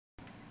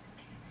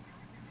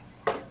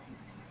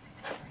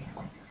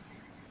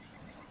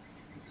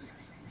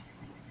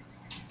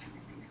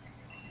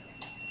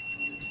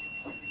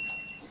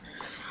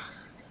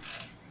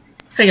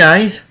Hey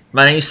guys,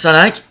 my name is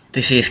Sanak.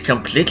 This is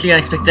completely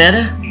unexpected,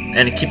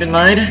 and keep in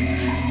mind,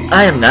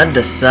 I am not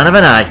the son of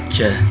an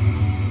Ike.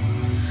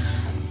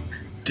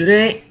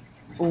 Today,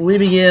 we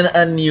begin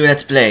a new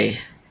Let's Play.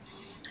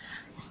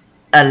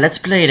 A Let's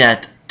Play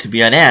that, to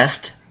be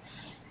honest,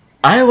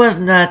 I was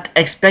not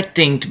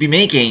expecting to be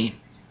making.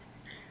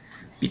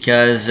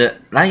 Because,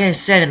 like I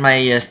said in my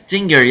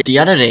stinger the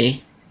other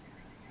day,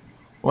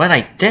 when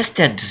I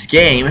tested this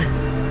game,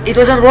 it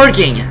wasn't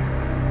working.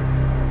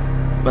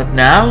 But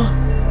now,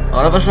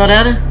 all of a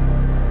sudden,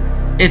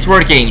 it's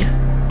working.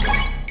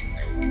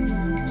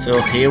 So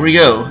here we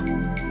go.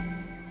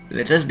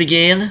 Let us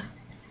begin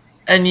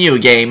a new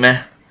game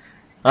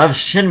of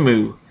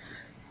Shenmue.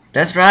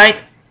 That's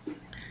right,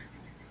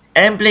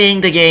 I'm playing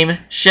the game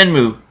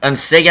Shenmue on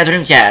Sega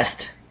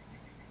Dreamcast.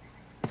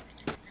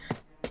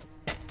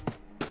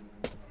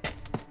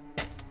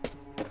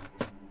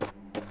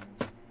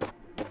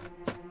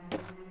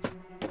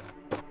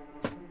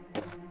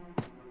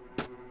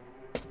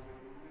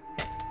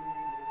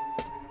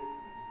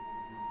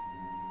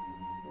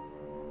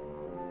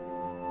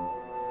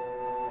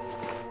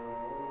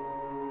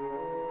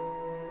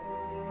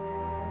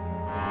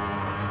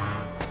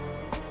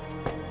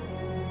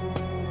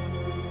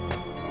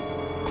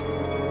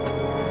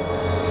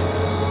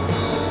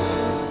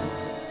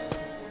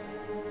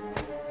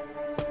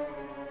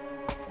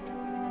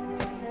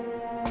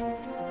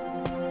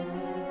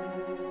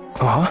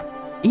 Ah,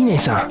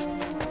 Ine-san.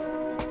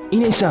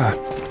 Ine-san.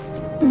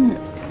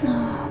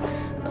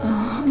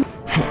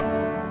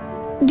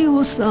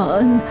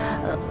 Ryo-san,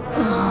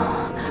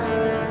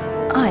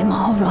 I'm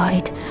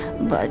alright,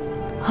 but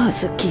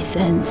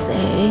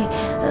Hazuki-sensei...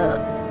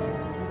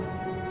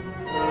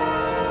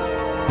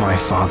 My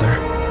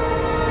father?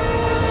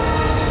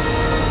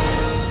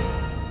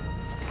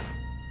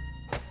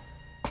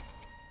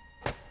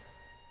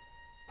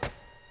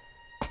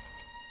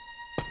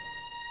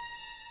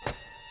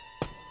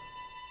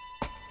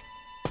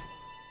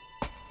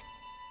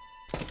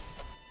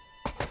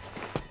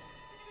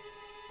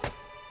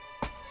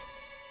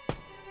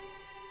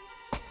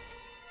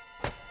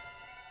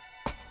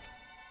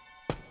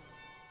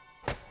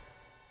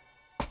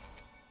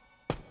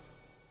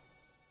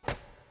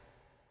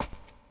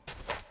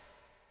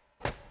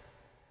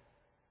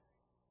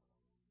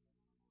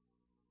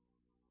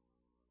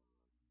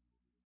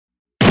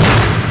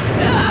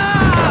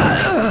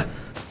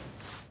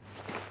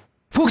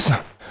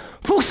 Fuku-san!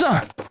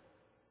 Fuku-san!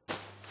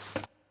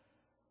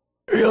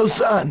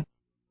 Ryo-san!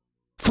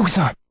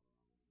 Fuku-san!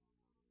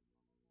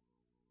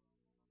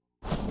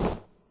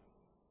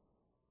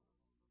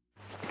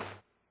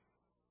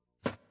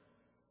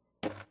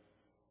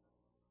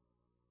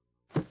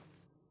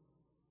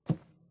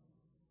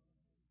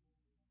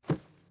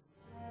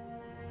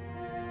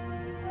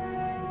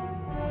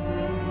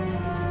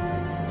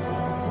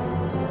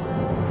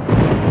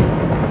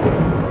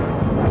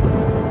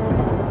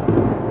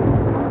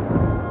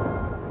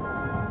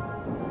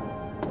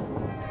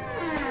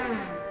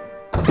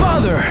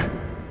 Father!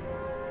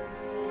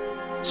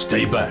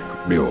 Stay back,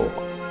 Ryo.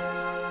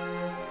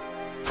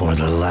 For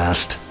the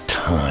last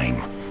time,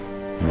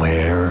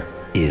 where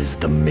is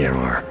the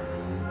mirror?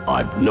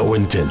 I've no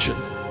intention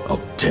of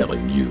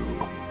telling you.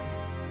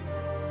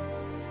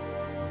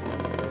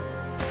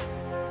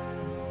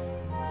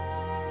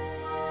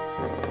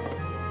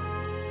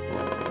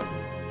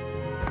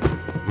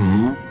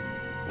 Hmm?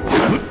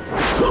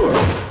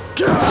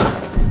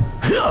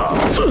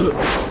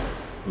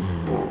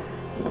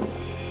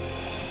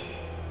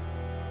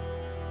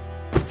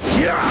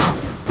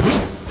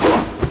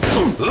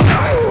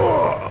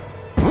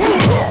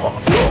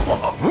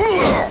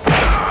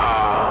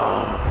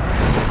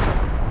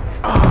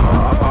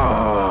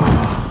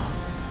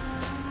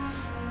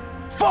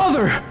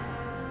 Father!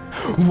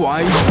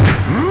 Why?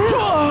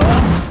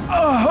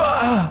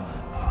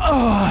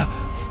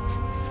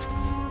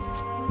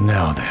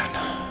 Now then.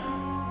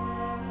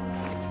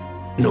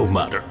 No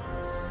matter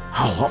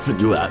how often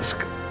you ask,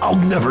 I'll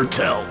never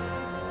tell.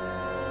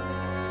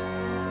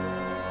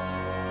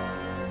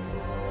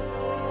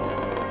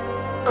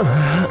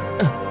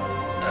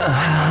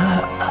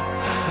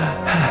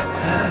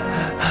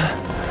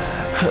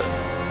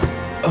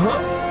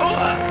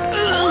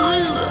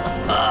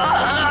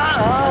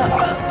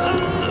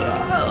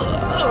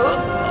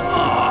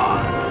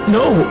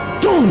 No,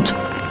 don't!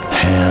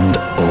 Hand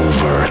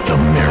over the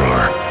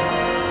mirror.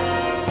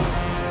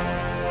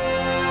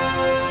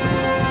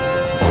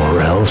 Or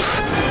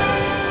else,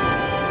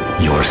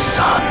 your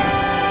son.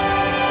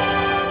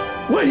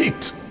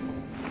 Wait!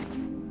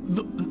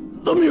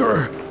 The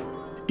mirror,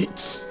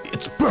 it's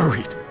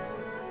buried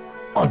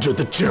under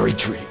the cherry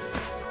tree.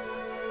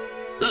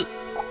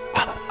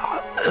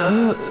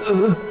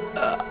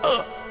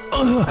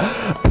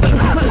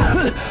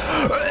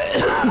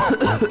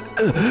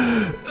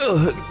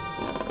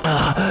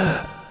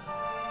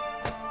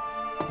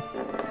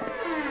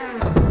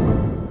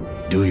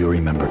 Do you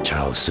remember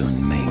Chao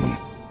Sun-Ming?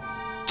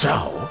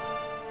 Chao?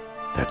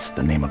 That's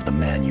the name of the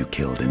man you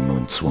killed in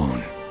Moon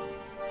Swan.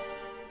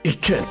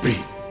 It can't be.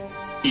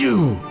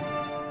 You!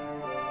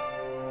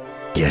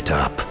 Get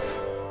up.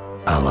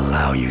 I'll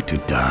allow you to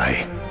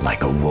die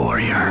like a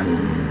warrior.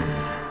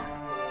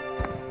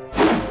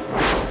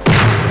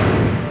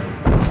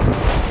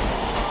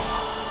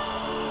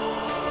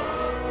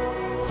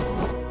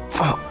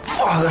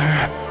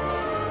 Father...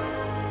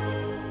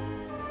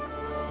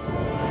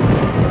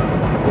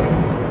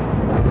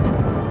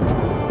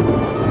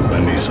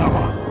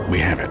 Bendy-sama, we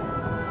have it.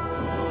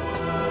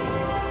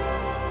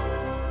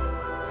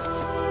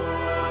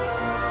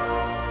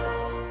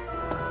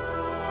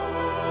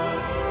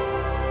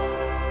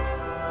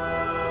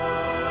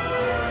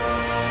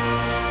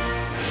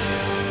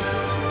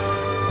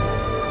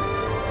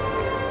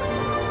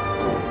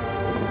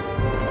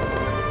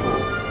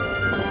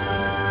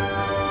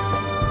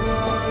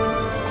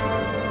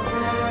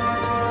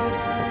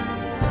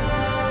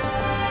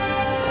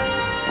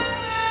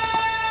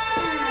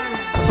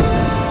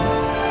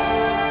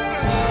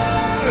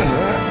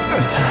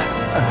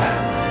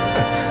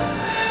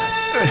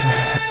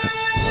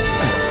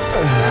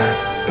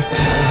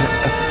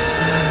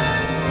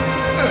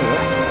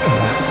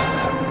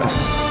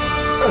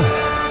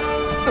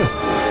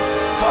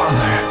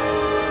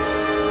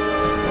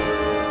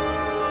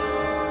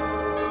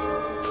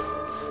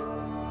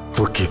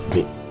 Forgive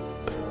me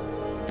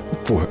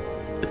for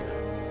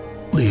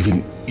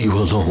leaving you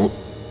alone.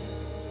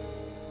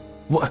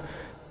 What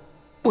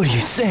are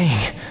you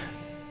saying?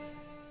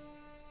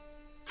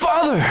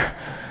 Father!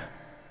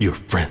 Your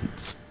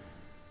friends.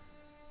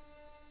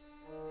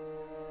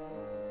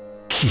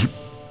 Keep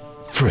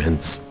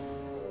friends.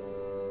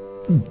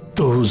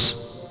 Those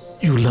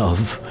you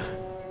love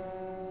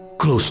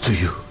close to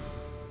you.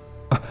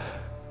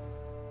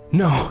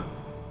 No.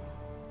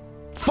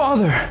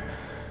 Father!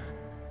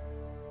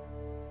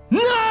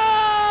 No!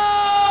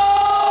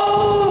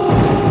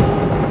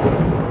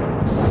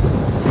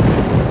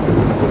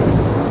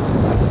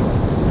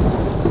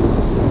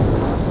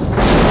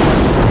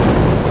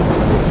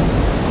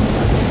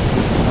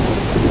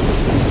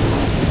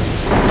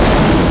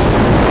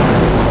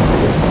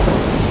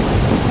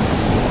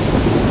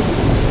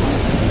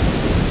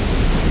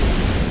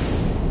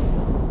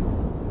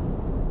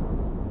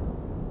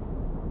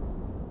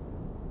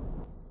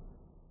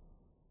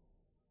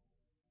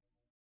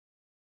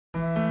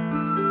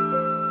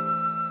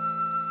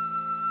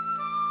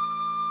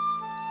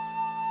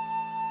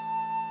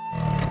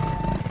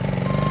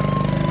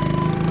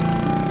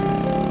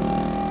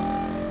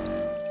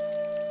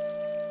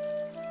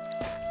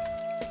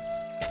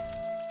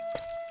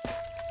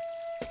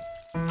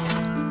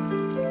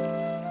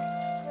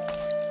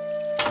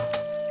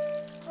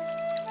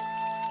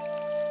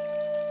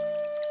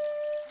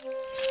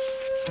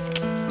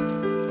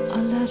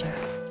 A letter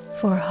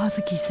for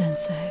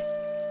Hazuki-sensei.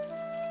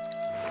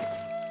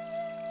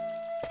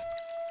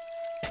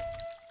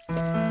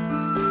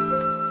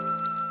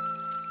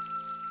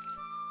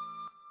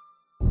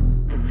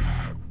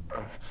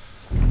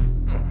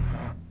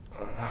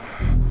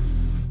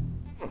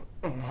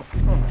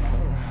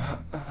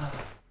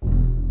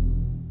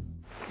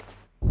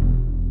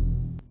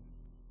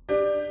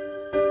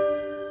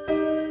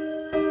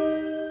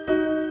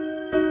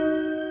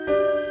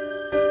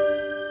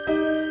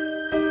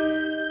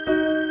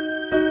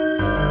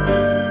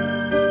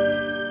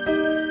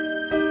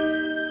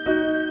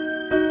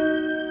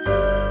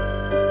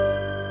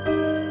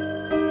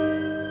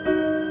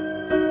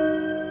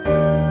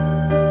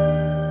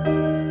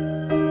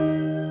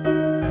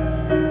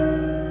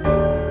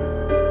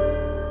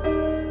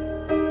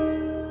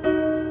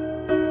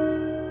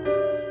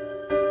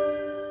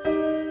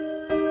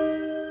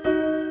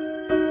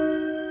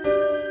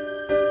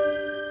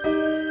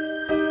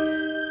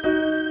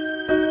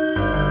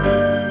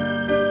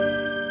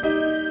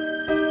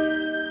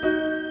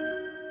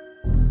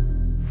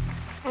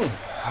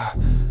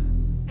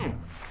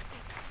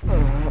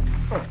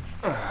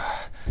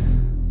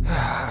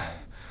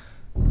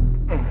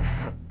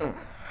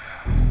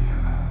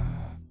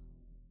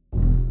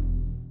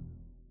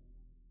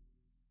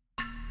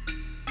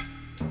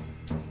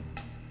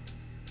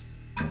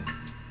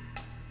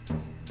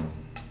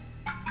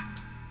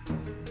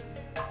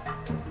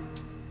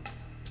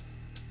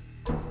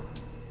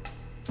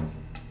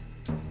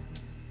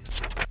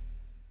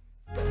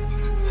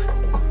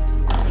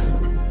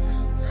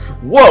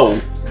 Whoa!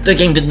 The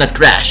game did not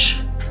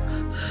crash.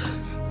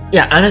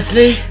 Yeah,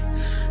 honestly,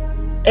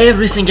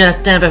 every single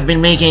attempt I've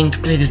been making to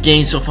play this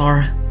game so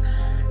far,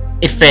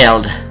 it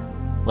failed.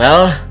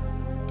 Well,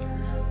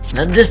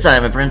 not this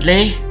time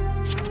apparently.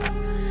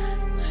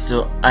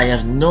 So I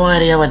have no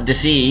idea what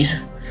this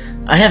is.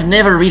 I have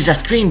never reached that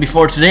screen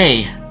before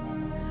today.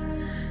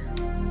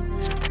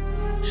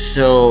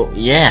 So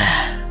yeah,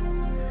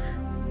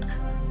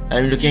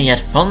 I'm looking at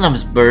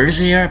Funlam's birds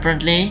here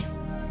apparently.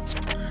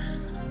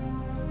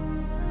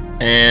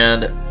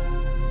 And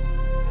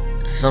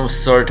some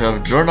sort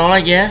of journal,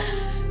 I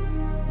guess.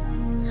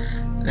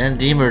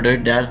 And he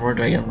murdered that war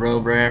dragon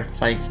robber,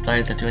 5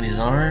 stars tattoo on his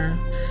arm.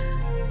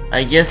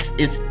 I guess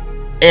it's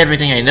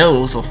everything I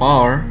know so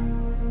far.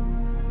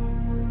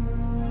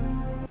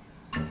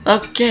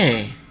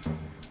 Okay.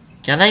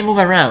 Can I move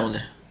around?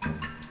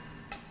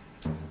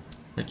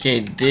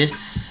 Okay,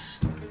 this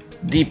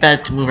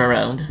D-pad to move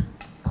around.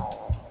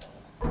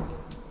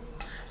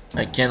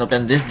 I can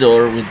open this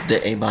door with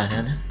the A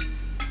button.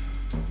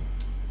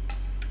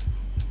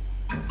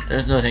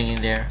 There's nothing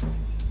in there.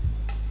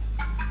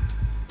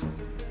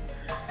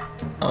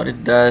 All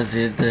it does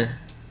is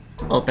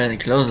open and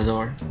close the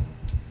door.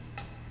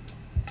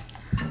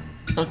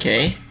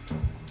 Okay.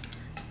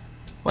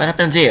 What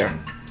happens here?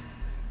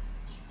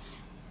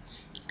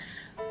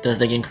 Does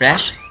the game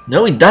crash?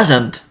 No, it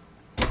doesn't!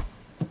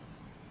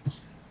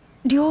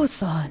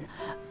 Ryo-san,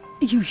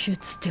 you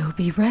should still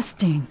be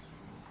resting.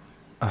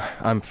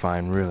 I'm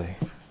fine, really.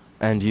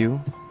 And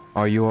you?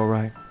 Are you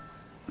alright?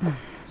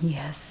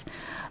 Yes,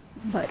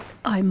 but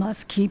I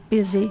must keep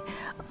busy,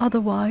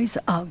 otherwise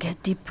I'll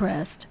get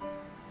depressed.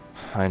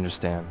 I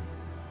understand.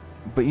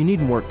 But you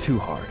needn't work too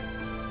hard.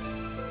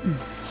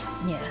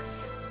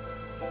 Yes.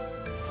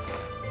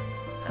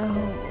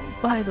 Oh,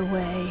 by the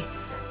way,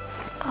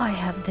 I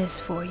have this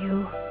for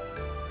you.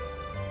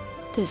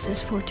 This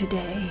is for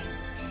today.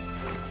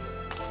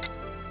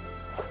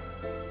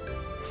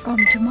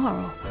 From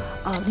tomorrow,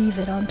 I'll leave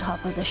it on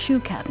top of the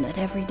shoe cabinet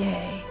every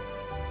day.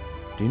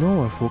 Do you know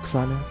where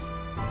Fukusan is?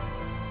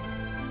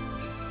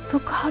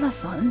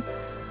 Fukuhara-san,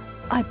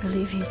 I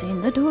believe he's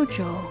in the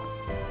dojo.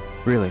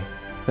 Really?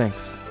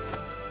 Thanks.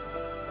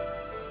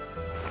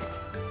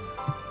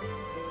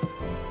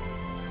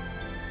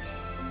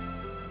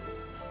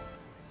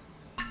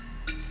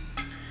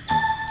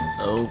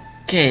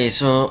 Okay,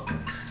 so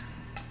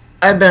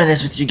I'll be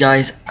honest with you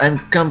guys, I'm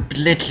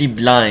completely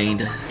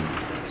blind.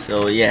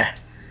 So yeah,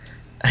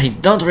 I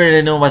don't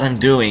really know what I'm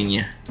doing.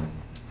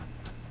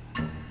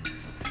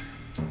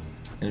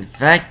 In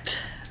fact,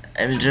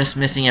 I'm just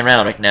messing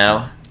around right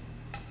now.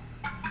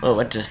 Oh,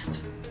 what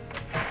just...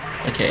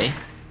 Okay.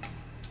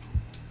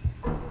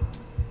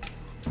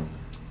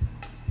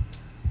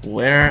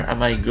 Where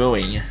am I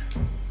going?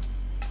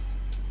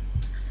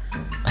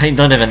 I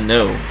don't even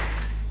know.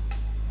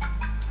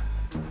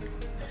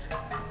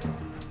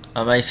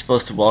 Am I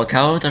supposed to walk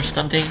out or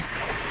something?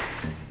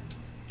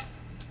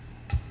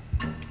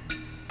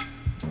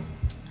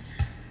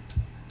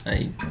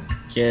 I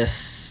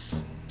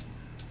guess...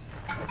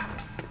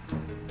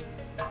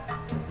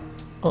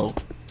 Oh,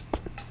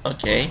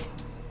 okay.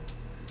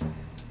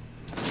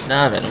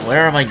 Now then,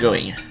 where am I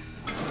going?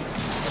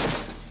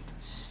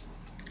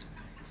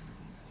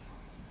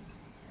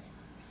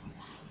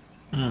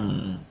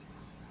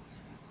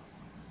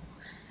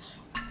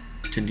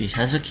 To the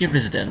Hazuki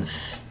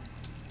residence.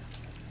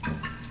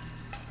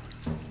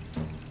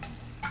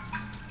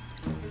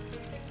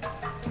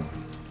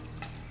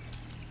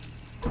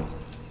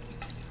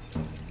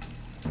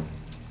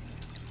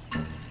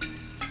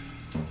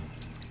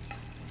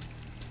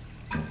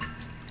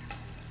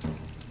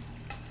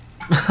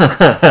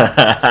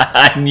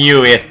 I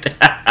knew it.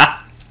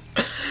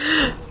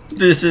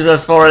 This is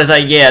as far as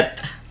I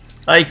get.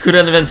 I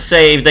couldn't even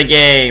save the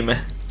game.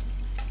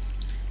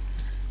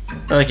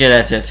 Okay,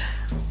 that's it.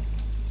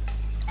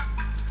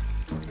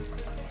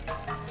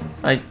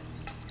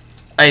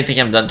 I think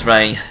I'm done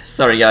trying.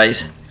 Sorry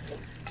guys.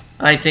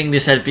 I think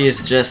this LP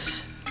is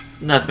just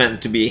not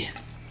meant to be.